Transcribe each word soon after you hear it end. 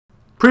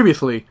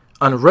Previously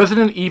on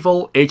Resident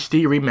Evil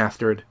HD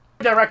Remastered.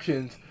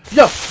 Directions.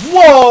 Yo,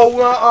 whoa,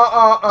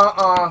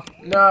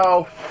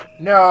 no,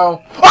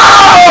 no.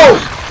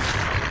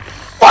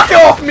 Oh! Fuck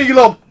off me, you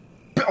little.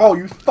 Oh,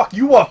 you fuck,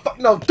 you want fuck,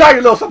 no, die,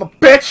 you little son of a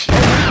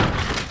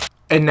bitch.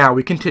 And now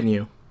we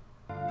continue.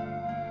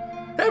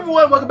 Hey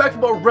everyone, welcome back to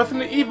more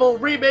Resident Evil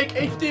Remake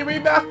HD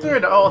Remastered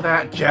and all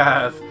that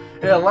jazz.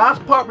 In the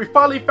last part, we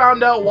finally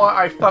found out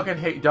why I fucking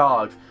hate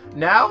dogs.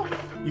 Now,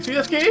 you see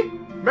this key?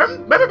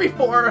 Remember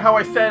before how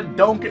I said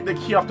don't get the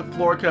key off the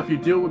floor because if you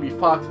do, we'll be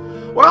fucked?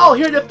 Well,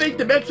 here's the thing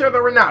to make sure that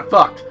we're not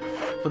fucked.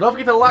 So don't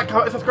forget to like,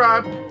 comment, and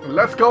subscribe.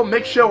 Let's go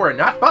make sure we're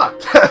not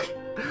fucked. So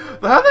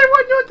how's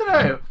everyone doing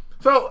today?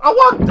 So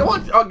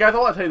guys, I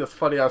want to tell you this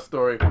funny ass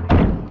story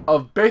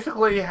of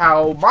basically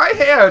how my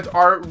hands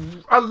are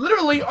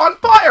literally on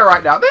fire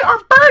right now. They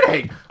are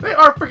burning. They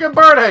are freaking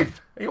burning.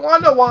 And you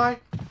wanna know why?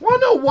 Wanna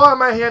know why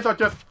my hands are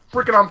just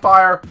freaking on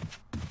fire?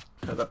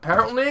 Because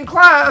apparently in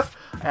class,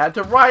 I had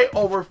to write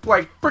over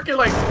like freaking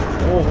like,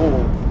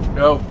 oh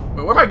no,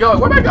 where am I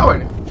going? Where am I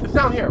going? It's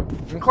down here.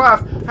 In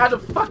class, I had to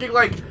fucking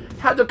like,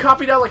 had to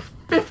copy down like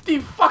 50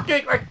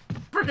 fucking like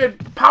freaking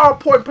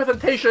PowerPoint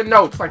presentation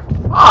notes. Like,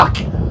 fuck.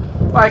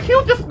 Like,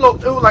 he'll just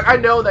look, like, I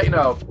know that, you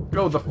know, it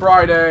was a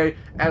Friday,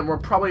 and we're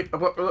probably,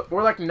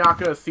 we're like not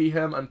gonna see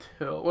him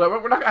until, well,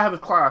 we're not gonna have his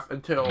class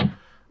until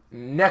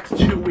next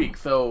 2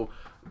 weeks. So,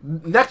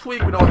 next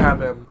week we don't have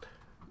him.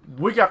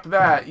 Week after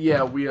that,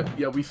 yeah,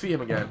 we see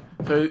him again.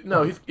 So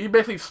no, he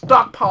basically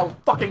stockpiled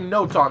fucking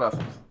notes on us.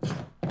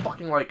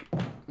 Fucking like,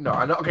 no,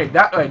 I know. Okay,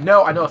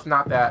 no, I know it's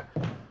not that.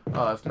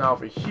 It's not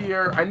over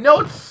here. I know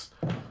it's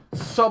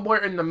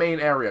somewhere in the main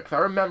area because I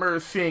remember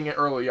seeing it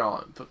early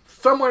on. So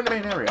somewhere in the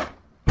main area.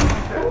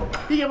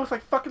 He gave us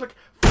like fucking like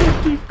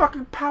 50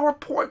 fucking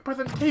PowerPoint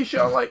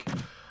presentation, like.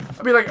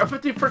 I mean, like, a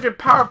 50 freaking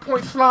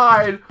PowerPoint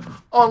slide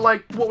on,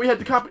 like, what we had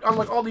to copy, on,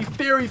 like, all these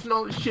theories and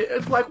all this shit.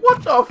 It's like,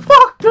 what the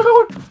fuck,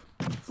 dude?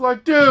 It's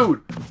like,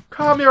 dude,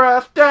 calm your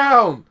ass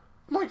down.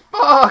 I'm like,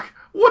 fuck,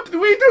 what did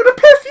we do to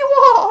piss you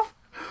off?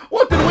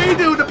 What did we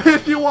do to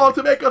piss you off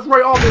to make us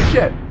write all this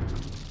shit?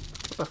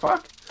 What the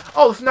fuck?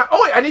 Oh, it's not,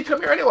 oh, wait, I need to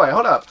come here anyway,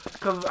 hold up.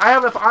 Because I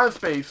have enough iron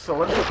space, so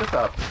let's pick this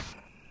up.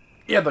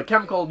 Yeah, the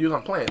chemical used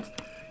on plants.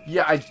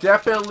 Yeah, I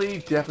definitely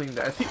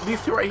see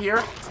these two right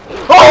here?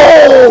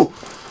 Oh!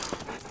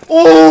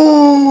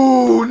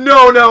 Oh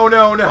no no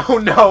no no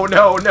no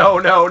no no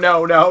no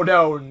no no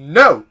no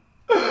no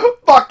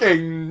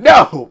fucking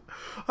no!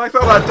 I saw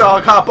that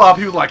dog hop up.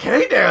 He was like,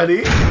 "Hey,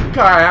 Daddy, can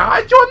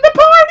I join the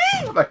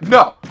party?" I'm like,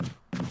 no,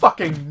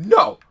 fucking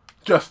no,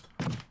 just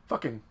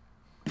fucking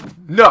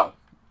no,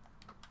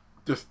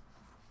 just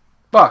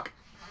fuck.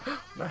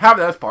 Have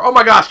this part. Oh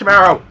my gosh,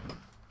 Camaro,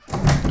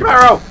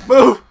 Camaro,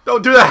 move!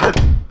 Don't do that.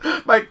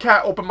 My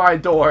cat opened my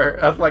door.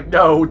 I was like,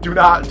 no, do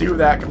not do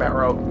that,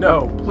 Camaro.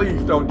 No,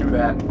 please don't do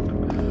that.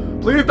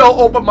 Please don't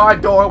open my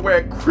door where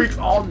it creaks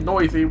all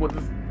noisy with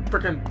this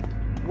freaking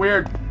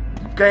weird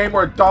game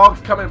where dogs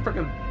come and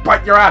freaking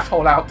bite your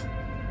asshole out.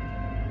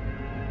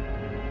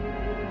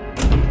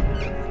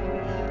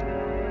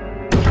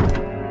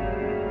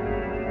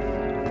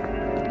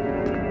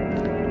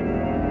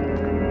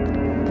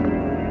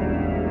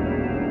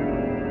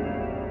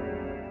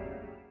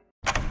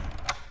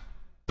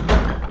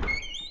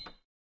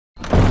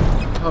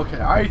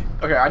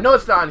 Okay, I know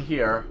it's down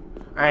here.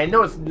 I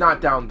know it's not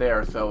down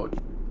there, so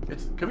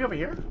it's could be over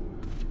here?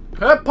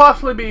 Could it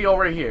possibly be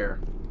over here?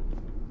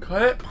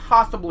 Could it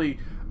possibly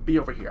be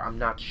over here? I'm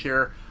not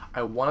sure.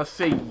 I want to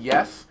say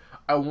yes.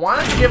 I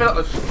want to give it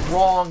a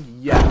strong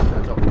yes.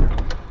 That's over here.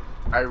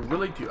 I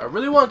really do. I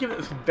really want to give it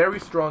this very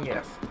strong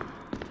yes.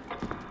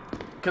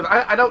 Cause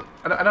I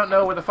don't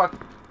know where the fuck.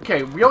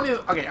 Okay, we only.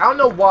 Okay, I don't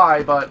know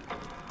why, but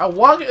I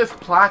want to get this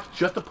plaque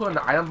just to put in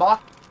the item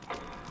box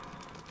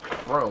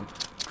room.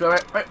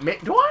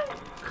 Wait, do I?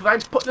 Because I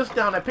put this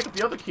down, I pick up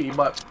the other key,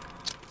 but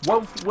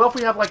what if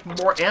we have like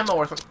more ammo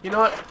or something? You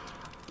know what?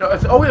 No,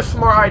 it's always a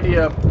smart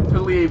idea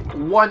to leave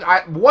one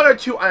or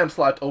two item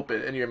slots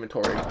open in your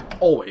inventory.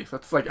 Always.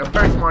 That's like a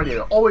very smart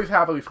idea. Always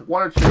have at least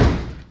one or two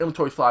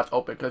inventory slots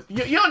open because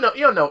you don't know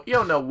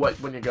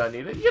when you're gonna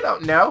need it. You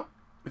don't know.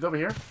 It's over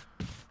here.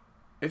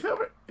 Is it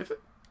over? Is it?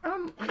 I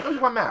don't. Let me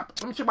check my map.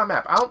 Let me check my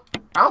map. I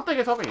don't think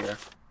it's over here.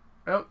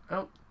 No,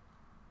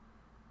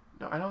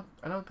 I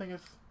don't think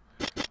it's.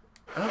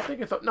 I don't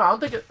think it's. No, I don't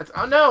think it's.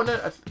 Oh no,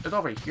 it's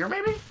over here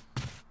maybe.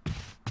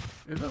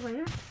 Is it over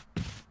here?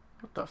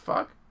 What the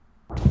fuck?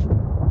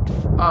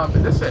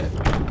 Is this it?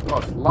 Oh,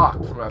 it's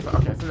locked from outside.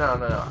 Okay, so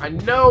no. I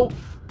know.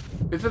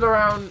 Is it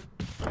around?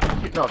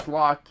 No, it's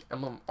locked.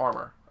 Emblem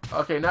armor.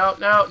 Okay, no.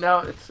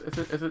 Is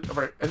it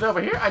over? Is it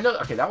over here? I know.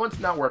 Okay, that one's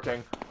not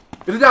working.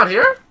 Is it down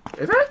here?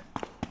 Is it?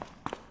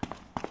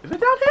 Is it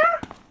down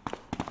here?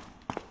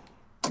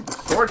 The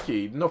sword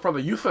key. No further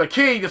use for the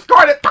key.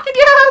 Discard it. Fucking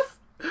yes.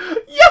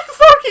 Yes, the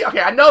sword key! Okay,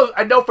 I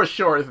know for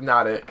sure it's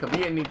not it, because we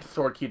didn't need the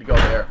sword key to go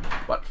there.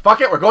 But fuck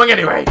it, we're going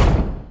anyway!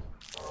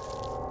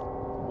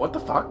 What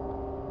the fuck?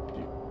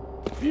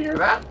 Did you hear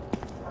that?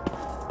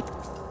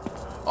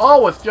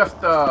 Oh, it's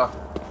just,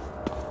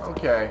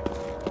 okay.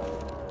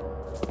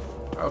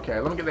 Okay,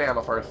 let me get the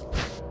ammo first.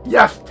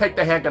 Yes! Take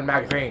the handgun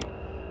magazine.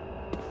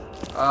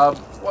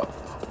 What?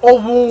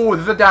 Oh,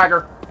 this is a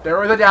dagger.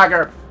 There is a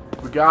dagger.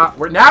 Now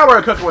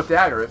we're cooking with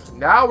daggers.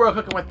 Now we're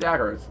cooking with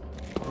daggers.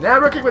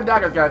 Now we're cooking with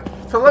daggers, guys.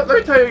 So let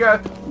me tell you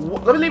guys.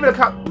 Let me leave in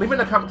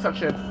the comment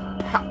section.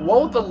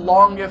 What was the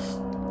longest,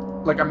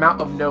 like,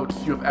 amount of notes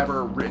you've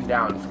ever written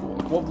down in school?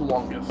 Like, what was the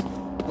longest?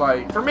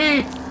 Like, for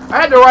me,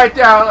 I had to write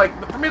down, like,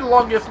 for me the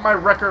longest, my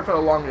record for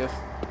the longest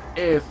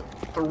is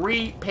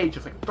 3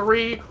 pages. Like,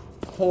 3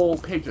 whole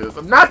pages.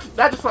 Not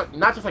just like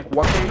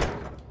 1 page.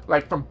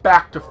 Like, from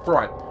back to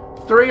front.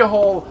 3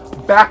 whole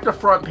back to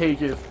front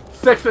pages.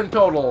 6 in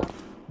total.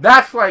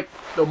 That's like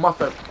the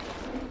month of...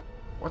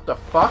 What the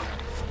fuck?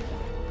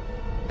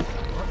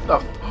 What the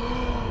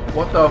fuck?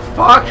 What the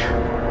fuck?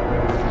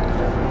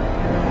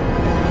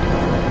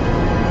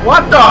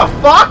 What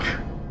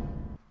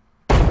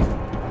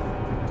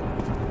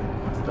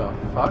the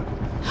fuck?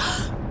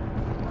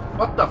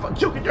 What the fuck?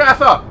 Juke, get your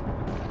ass up!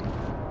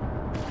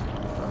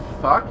 What the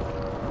fuck?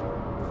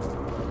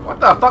 What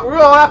the fuck? We're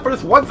all out for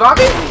this one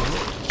zombie?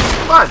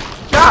 Come on!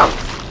 Down!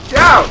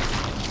 Down!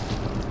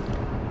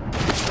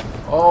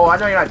 Oh, I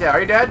know you're not dead. Are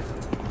you dead?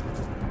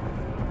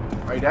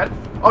 Are you dead?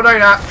 Oh, no, you're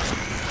not.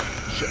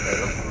 Shit, there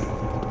you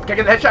go. Can I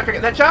get the headshot? Can I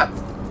get the headshot?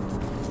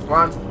 Come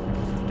on.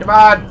 Come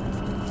on.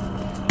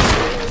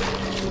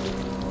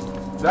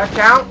 Does that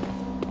count?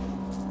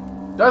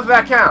 Does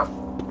that count?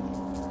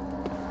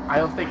 I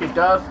don't think it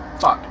does.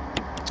 Fuck.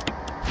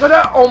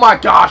 No. Oh my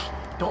gosh.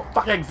 Don't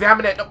fucking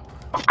examine it. No.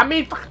 I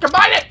mean, fucking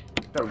combine it.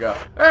 There we go.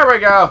 There we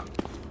go.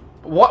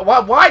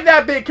 Why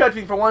that big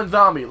cutscene for one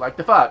zombie? Like,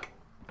 the fuck?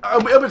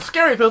 It would be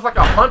scary if it was like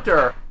a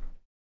hunter.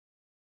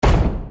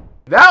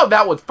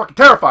 That would fucking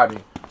terrify me.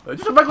 But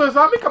just a regular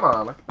zombie? Come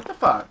on. Like, what the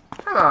fuck?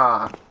 Come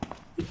on.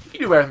 You can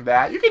do better than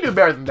that. You can do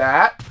better than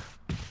that.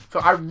 So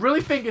I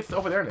really think it's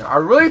over there now. I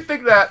really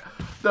think that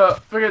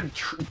the friggin'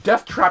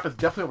 death trap is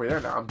definitely over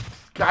there now.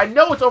 I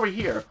know it's over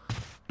here.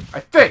 I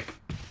think.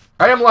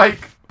 I am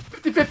like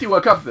 50-50 when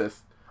it comes to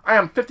this. I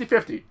am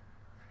 50-50.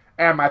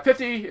 And my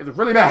 50 is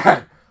really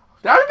bad.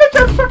 Did I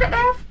mention I'm stuck at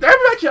math? Did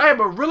I mention I am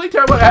a really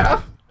terrible at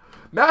math?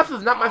 Math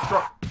is not my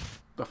strong...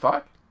 The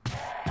fuck?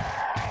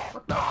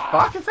 What the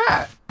fuck is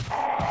that?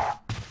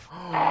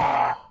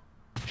 Oh,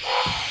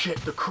 shit,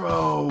 the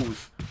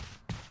crows.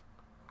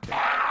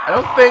 I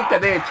don't think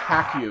that they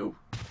attack you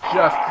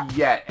just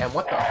yet. And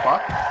what the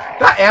fuck?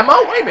 That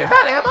ammo? Wait a minute, is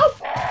that ammo?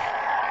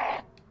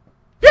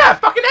 Yeah,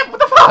 fucking ammo. What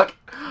the fuck?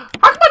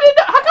 How come I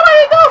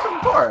didn't know this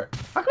before?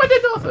 How come I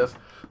didn't know this?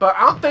 But I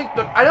don't think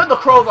I know the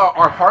crows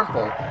are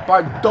harmful, but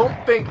I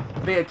don't think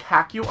they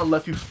attack you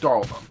unless you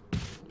startle them.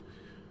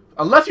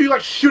 Unless you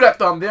like shoot at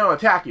them, they don't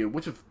attack you,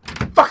 which is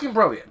fucking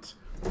brilliant.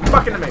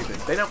 Fucking amazing.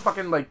 They don't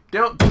fucking like they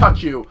don't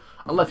touch you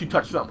unless you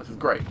touch them, which is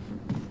great.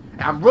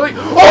 And I'm really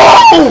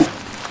Oh!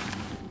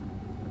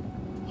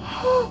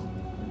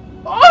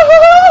 Oh,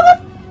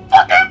 the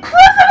fucking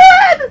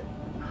president!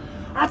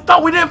 I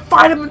thought we didn't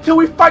fight him until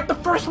we fight the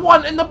first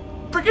one in the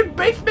freaking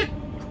basement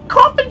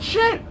coffin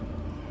shit.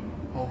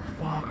 Oh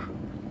fuck.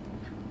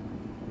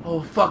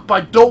 Oh fuck, but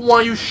I don't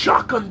want to use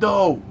shotgun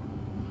though.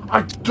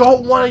 I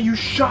don't want to use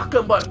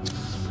shotgun, but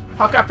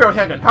how can I fail with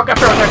handgun? How can I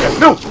fail with handgun?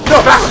 No,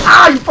 back!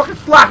 Ah, you fucking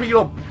slapped me, you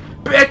little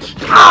bitch!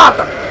 Ah,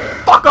 the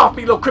fuck off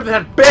me, you little crimson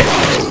head bitch!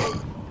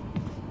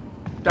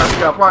 Down you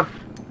go, come on.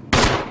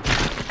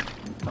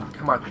 Oh,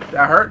 come on,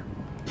 that hurt?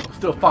 I'm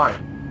still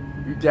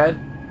fine. You dead?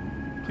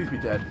 Please be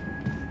dead.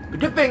 The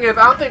good thing is,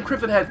 I don't think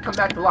Crimson Head's come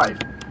back to life.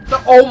 So,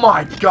 oh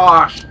my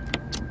gosh!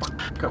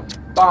 Come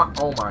on.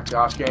 Oh my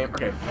gosh, game.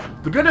 Okay.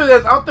 The good news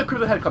is, I don't think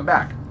Crimson Head come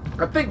back.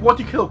 I think once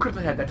you kill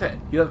Crimson Head, that's it.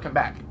 He doesn't come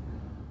back.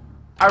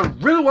 I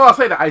really want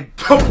to say that. I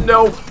don't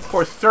know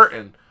for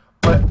certain.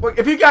 But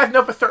if you guys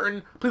know for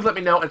certain, please let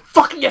me know. And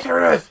fucking yes,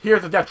 here it is!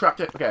 Here's the death trap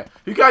tip. Okay.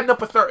 If you guys know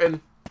for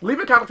certain, leave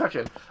in the comment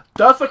section.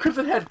 Does the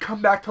Crimson Head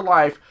come back to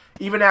life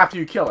even after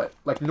you kill it?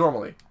 Like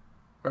normally?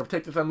 Or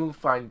take this and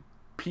find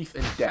peace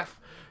and death.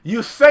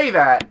 You say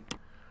that,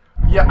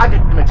 yeah, I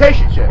get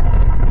imitation shit.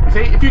 You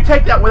see, if you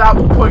take that without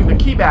putting the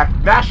key back,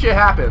 that shit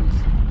happens.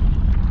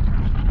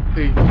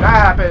 See,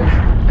 that happens,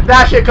 and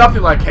that shit comes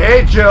in like,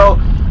 hey, Jill,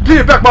 give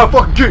me back my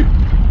fucking key.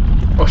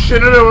 Oh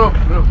shit, no.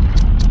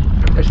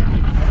 Imitation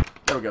key.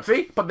 There we go.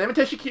 See, put the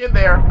imitation key in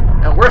there,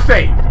 and we're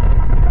saved.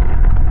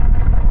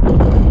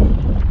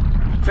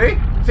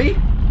 See,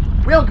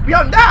 we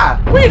don't die.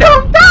 We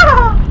don't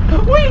die.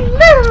 We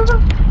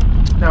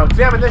live. Now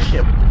examine this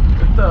shit.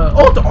 It's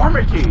the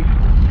armor key.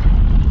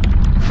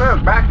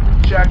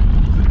 Back, check,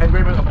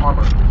 engraving of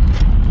armor.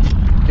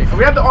 Okay, so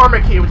we have the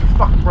armor key, which is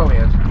fucking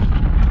brilliant.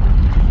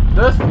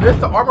 This,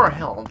 the armor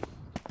helm.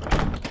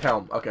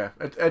 Helm, okay.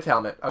 It's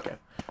helmet, okay.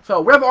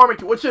 So we have the armor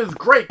key, which is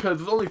great because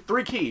there's only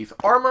 3 keys.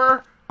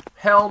 Armor,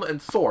 helm,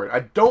 and sword.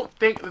 I don't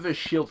think there's a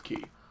shield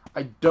key.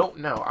 I don't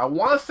know. I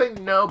want to say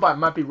no, but I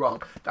might be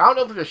wrong. I don't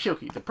know if there's a shield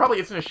key. There probably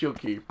isn't a shield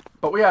key.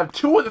 But we have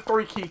 2 of the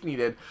 3 keys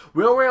needed.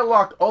 We already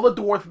unlocked all the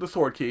doors with the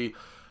sword key.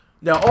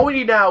 Now, all we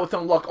need now is to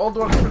unlock all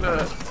the doors for the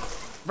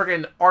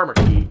friggin' armor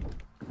key.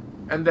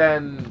 And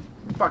then,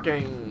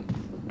 fucking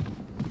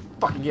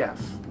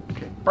yes.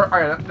 Okay.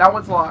 Alright, that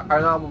one's locked.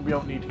 That one we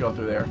don't need to go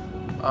through there.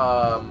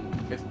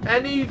 Is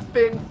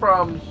anything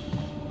from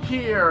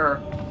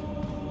here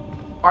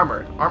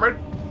armored? Armored?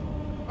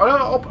 Oh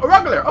no,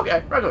 regular.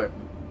 Okay, regular.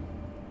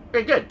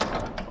 Okay, good.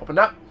 Open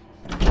up.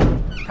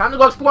 Time to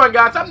go exploring,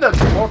 guys. Time to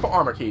explore for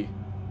armor key.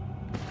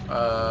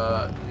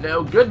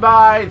 No,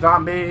 goodbye,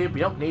 zombie. We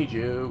don't need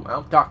you. I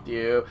don't talk to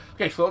you.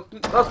 Okay, so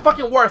that's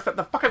fucking worse that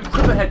the fucking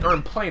Crimson Heads are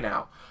in play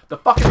now. The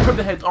fucking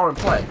Crimson Heads are in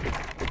play.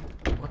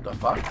 What the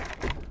fuck?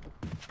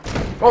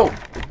 Oh!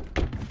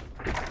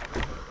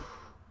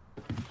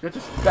 Let's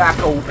just back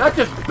away. Let's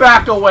just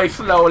back away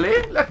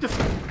slowly. Let's just.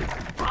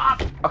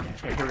 Okay,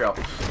 here we go.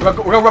 We're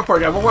gonna run for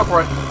it, guys. We'll run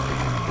for it.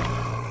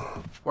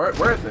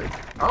 Where is it?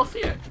 I don't see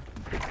it.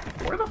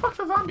 Where the fuck's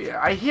the zombie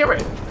at? I hear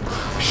it.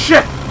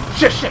 Shit!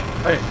 Shit!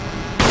 Hey.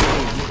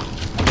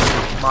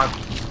 Come on.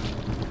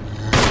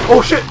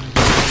 Oh shit!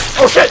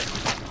 Oh shit!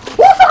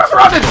 Oh fuck! I'm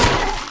surrounded!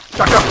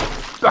 Back up!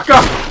 Back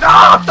up!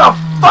 Ah! The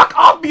fuck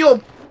off, you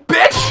little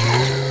bitch!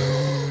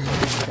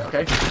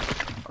 Okay.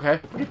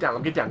 Get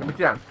down. Get down.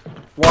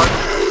 One.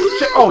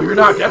 Shit! Oh, you're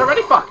not dead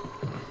already? Fuck.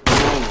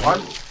 1,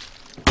 2,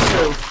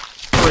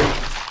 3,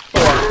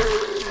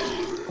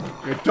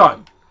 4. You're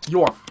done.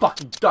 You are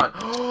fucking done.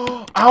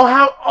 I don't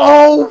have.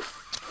 Oh,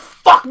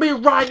 fuck me,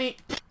 Ronnie.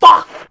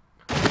 Fuck.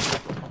 I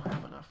don't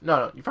have enough.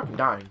 No, you're fucking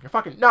dying. You're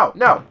fucking. No,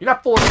 you're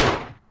not fooling me.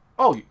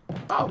 Oh,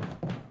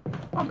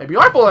 maybe you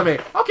are fooling me.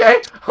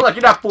 Okay. Like,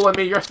 you're not fooling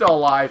me. You're still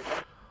alive.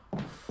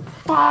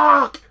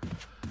 Fuck.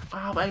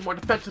 I don't have any more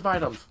defensive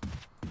items.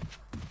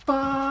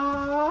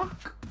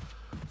 Fuck.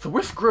 So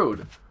we're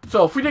screwed.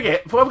 So if we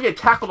ever get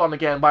tackled on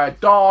again by a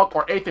dog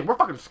or anything, we're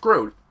fucking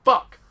screwed.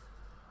 Fuck.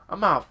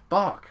 I'm out.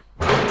 Fuck.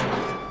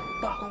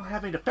 Fuck, I don't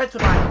have any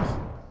defensive items.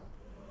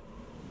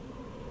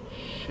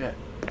 Shit.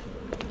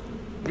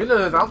 Good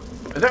news,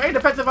 is there any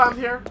defensive items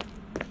here?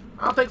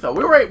 I don't think so.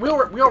 We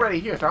already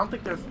here, so I don't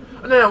think there's.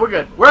 Oh, no, we're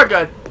good. We're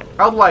good.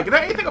 I was like, is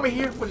there anything over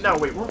here? Well, no,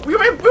 wait. We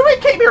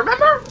already came here.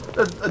 Remember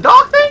the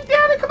dog thing,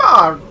 Danny? Come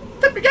on,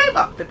 tip your game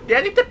up,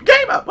 Danny. Tip your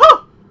game up.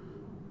 Whoa!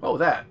 What was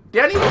that,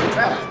 Danny? What was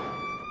that?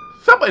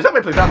 Somebody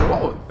please tell me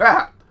what was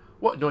that?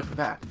 What noise was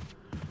that?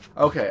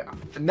 Okay,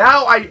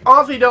 now I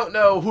honestly don't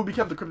know who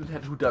becomes the Crimson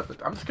Head and who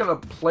doesn't. I'm just gonna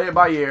play it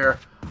by ear.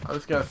 I'm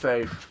just gonna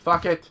say,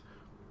 fuck it.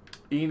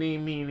 Eeny,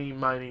 meeny,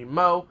 miny,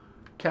 mo.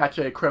 Catch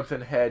a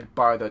Crimson Head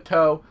by the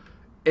toe.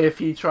 If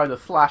he tries to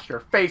slash your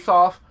face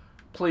off,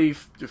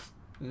 please just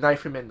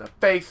knife him in the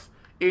face.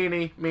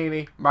 Eeny,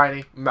 meeny,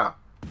 miny, mo.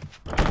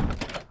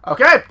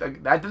 Okay,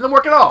 that didn't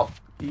work at all.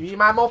 Eeny,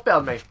 miny, mo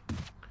failed me.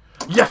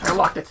 Yes, I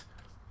unlocked it.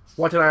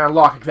 What did I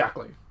unlock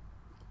exactly?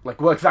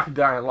 Like, what exactly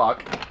did I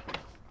unlock?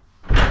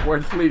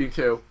 Where's this leading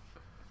to?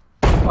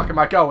 Where the fuck am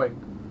I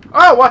going?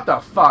 Oh, what the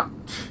fuck?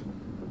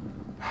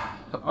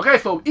 Okay,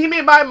 so Emi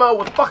and Mo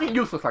was fucking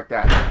useless like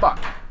that.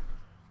 Fuck.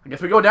 I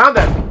guess we go down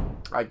then.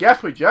 I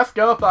guess we just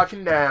go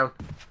fucking down.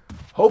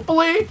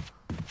 Hopefully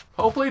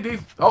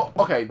these. Oh,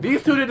 okay.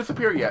 These two didn't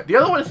disappear yet. The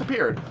other one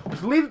disappeared,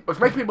 which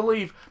makes me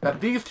believe that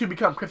these two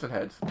become Crimson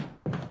Heads.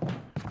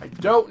 I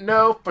don't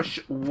know for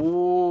sure.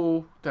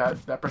 Ooh,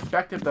 that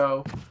perspective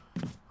though.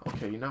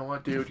 Okay, you know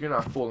what, dude? You're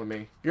not fooling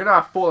me. You're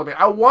not fooling me.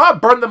 I want to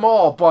burn them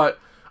all, but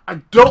I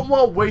don't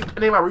want to waste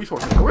any of my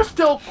resources. We're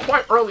still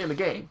quite early in the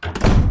game.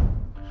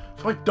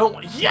 So I don't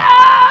want...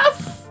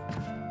 Yes!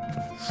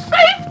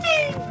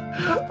 Safety!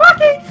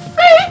 Fucking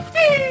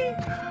safety!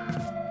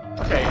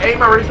 Okay, any of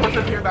my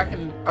resources here back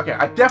in... Okay,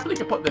 I definitely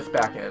can put this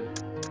back in.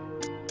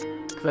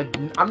 Because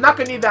I'm not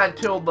going to need that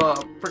until the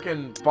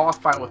freaking boss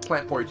fight with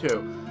Plant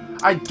 42.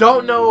 I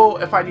don't know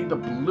if I need the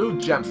blue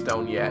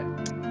gemstone yet.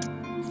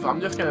 So I'm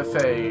just gonna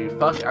say,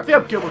 fuck it. I think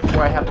I'm good with what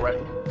I have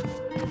already.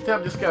 I think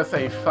I'm just gonna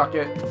say, fuck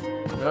it.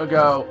 I'm gonna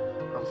go.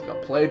 I'm just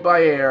gonna play it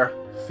by ear.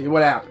 See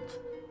what happens.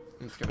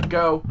 I'm just gonna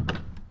go.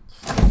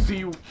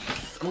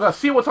 I'm gonna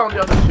see what's on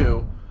the other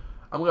two.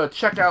 I'm gonna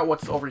check out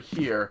what's over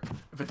here.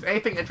 If it's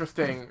anything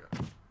interesting,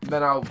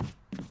 then I'll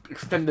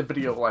extend the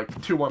video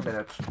like 2 more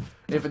minutes.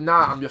 If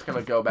not, I'm just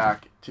gonna go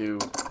back to...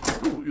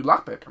 Ooh,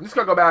 lockpick. I'm just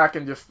gonna go back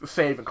and just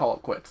save and call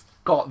it quits.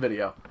 Call it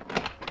video.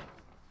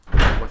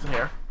 What's in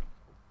here?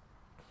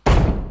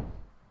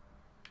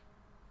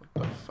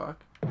 What the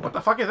fuck? What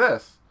the fuck is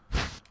this?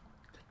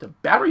 The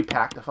battery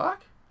pack, the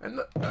fuck? And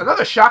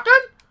another shotgun?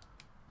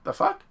 The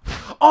fuck?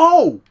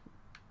 Oh!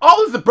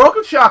 Oh, this is a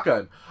broken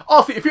shotgun!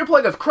 Oh, see, if you're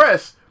playing as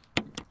Chris,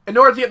 in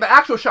order to get the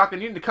actual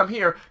shotgun, you need to come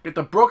here, get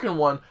the broken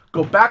one,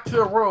 go back to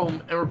the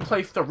room, and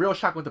replace the real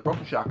shotgun with the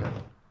broken shotgun.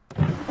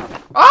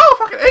 Oh,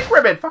 fucking ink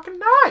ribbon! Fucking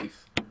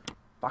nice!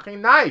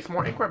 Fucking nice!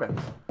 More ink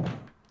ribbons.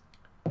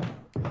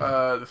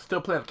 There's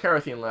still plenty of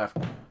kerosene left.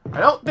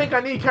 I don't think I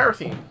need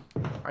kerosene.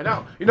 I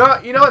know. You know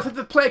what? Since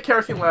there's plenty of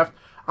kerosene left,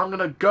 I'm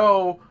gonna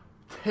go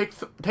take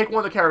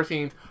one of the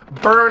kerosenes,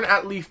 burn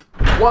at least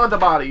one of the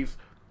bodies,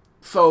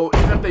 so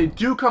even if they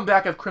do come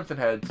back as Crimson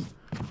Heads,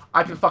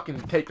 I can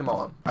fucking take them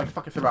on. I can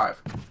fucking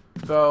survive.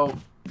 So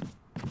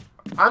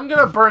I'm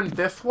gonna burn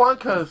this one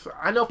because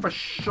I know for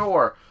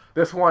sure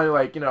this one,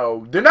 like, you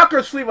know, they're not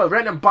gonna leave a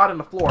random bot on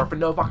the floor for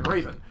no fucking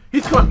reason.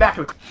 He's coming back.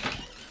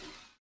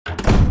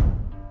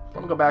 I'm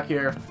gonna go back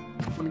here.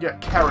 Let me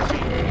get kerosene.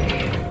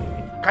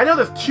 I know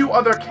there's 2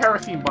 other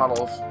kerosene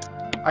bottles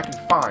I can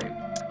find,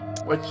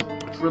 which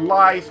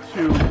relies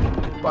to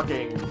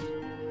fucking.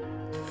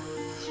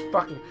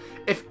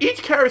 If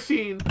each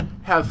kerosene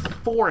has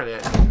 4 in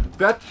it,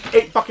 that's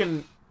 8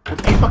 fucking.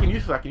 With 8 fucking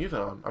uses I can use it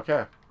on.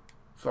 Okay,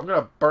 so I'm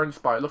gonna burn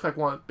spot. It looks like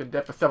one's been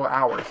dead for several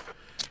hours.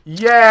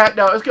 Yeah,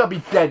 no, it's gonna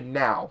be dead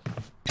now.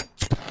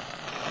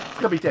 It's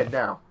gonna be dead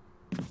now.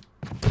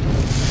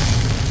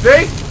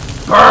 See?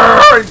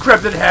 Burn,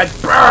 Crimson Head,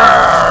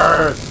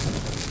 burn!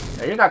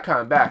 Yeah, you're not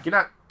coming back. You're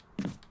not.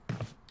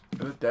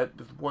 Is it dead?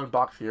 There's 1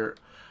 box here.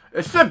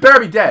 It should better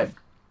be dead.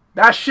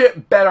 That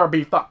shit better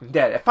be fucking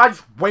dead. If I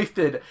just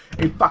wasted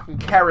a fucking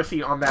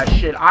kerosene on that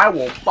shit, I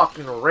will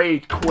fucking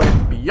rage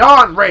quit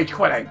beyond rage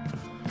quitting.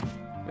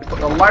 Let me put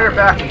the lighter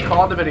back and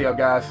call the video,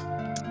 guys.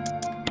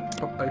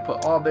 Let me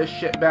put all this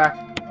shit back.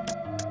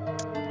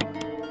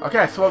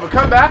 Okay, so when we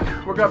come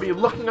back, we're gonna be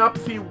looking up,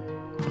 see.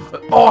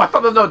 Oh, I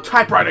thought there was no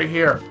typewriter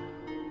here.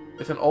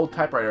 It's an old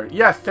typewriter.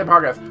 Yes, same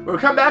progress. When we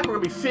come back, we're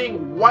gonna be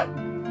seeing what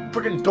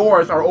freaking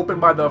doors are opened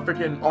by the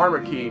freaking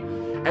armor key.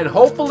 And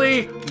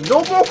hopefully,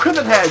 no more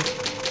Crimson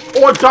Heads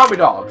or zombie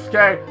dogs,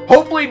 okay?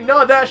 Hopefully,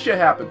 none of that shit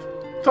happens.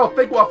 So,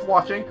 thank you all for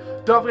watching.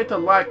 Don't forget to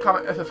like,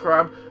 comment, and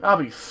subscribe. I'll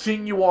be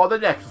seeing you all the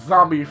next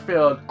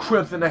zombie-filled,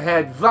 Crimson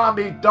Head,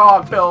 zombie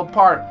dog-filled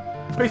part.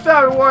 Peace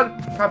out, everyone.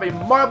 Have a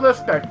marvelous,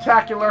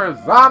 spectacular,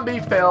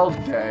 zombie-filled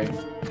day.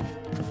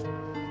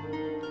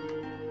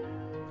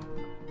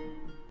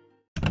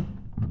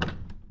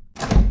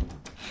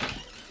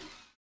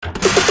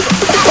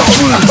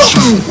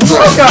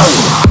 Let's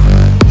go!